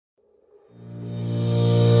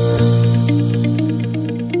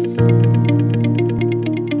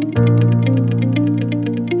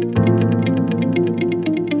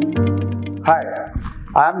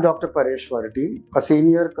am Dr. Paresh Varty, a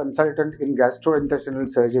senior consultant in gastrointestinal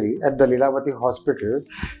surgery at the Lilavati hospital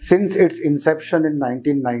since its inception in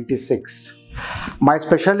 1996. My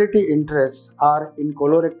specialty interests are in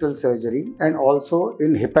colorectal surgery and also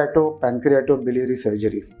in hepatopancreatobiliary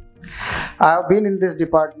surgery. I have been in this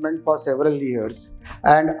department for several years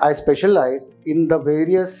and I specialize in the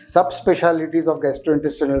various subspecialties of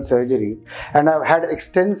gastrointestinal surgery, and I have had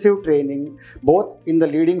extensive training both in the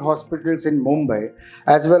leading hospitals in Mumbai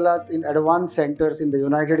as well as in advanced centers in the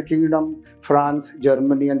United Kingdom, France,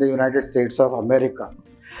 Germany and the United States of America.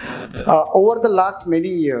 Over the last many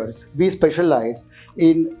years, we specialize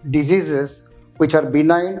in diseases which are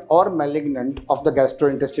benign or malignant of the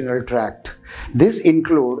gastrointestinal tract. This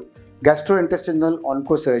include gastrointestinal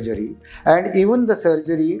oncosurgery and even the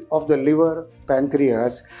surgery of the liver,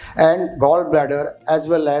 pancreas and gallbladder as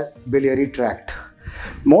well as biliary tract.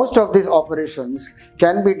 Most of these operations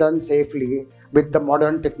can be done safely with the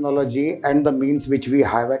modern technology and the means which we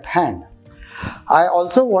have at hand. I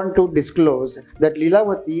also want to disclose that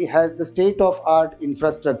Lilavati has the state-of-art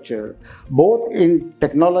infrastructure both in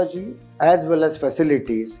technology as well as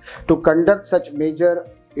facilities to conduct such major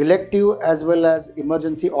elective as well as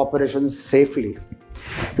emergency operations safely.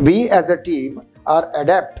 We as a team are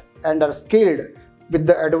adept and are skilled with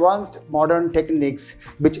the advanced modern techniques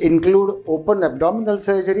which include open abdominal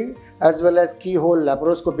surgery as well as keyhole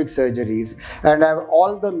laparoscopic surgeries and have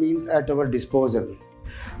all the means at our disposal.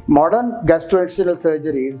 Modern gastrointestinal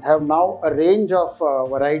surgeries have now a range of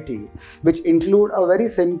variety which include a very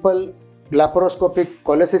simple laparoscopic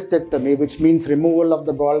cholecystectomy, which means removal of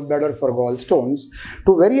the gallbladder for gallstones,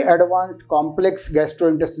 to very advanced complex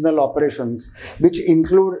gastrointestinal operations which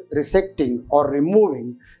include resecting or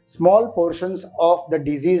removing small portions of the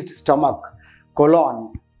diseased stomach,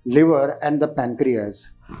 colon, liver and the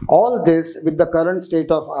pancreas. All this with the current state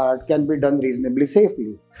of art can be done reasonably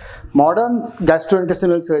safely. Modern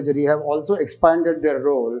gastrointestinal surgery have also expanded their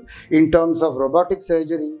role in terms of robotic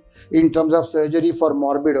surgery, in terms of surgery for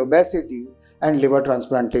morbid obesity and liver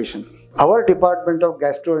transplantation. Our Department of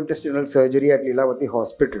Gastrointestinal Surgery at Lilavati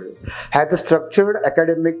Hospital has a structured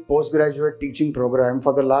academic postgraduate teaching program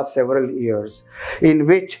for the last several years, in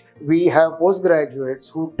which we have postgraduates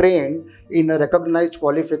who train in a recognized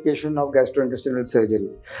qualification of gastrointestinal surgery.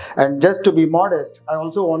 And just to be modest, I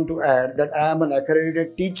also want to add that I am an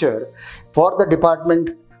accredited teacher for the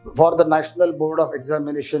department for the National Board of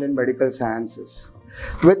Examination in Medical Sciences.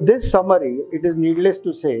 With this summary, it is needless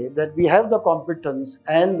to say that we have the competence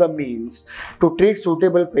and the means to treat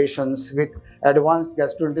suitable patients with advanced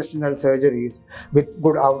gastrointestinal surgeries with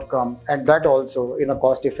good outcome, and that also in a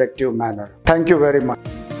cost-effective manner. Thank you very much.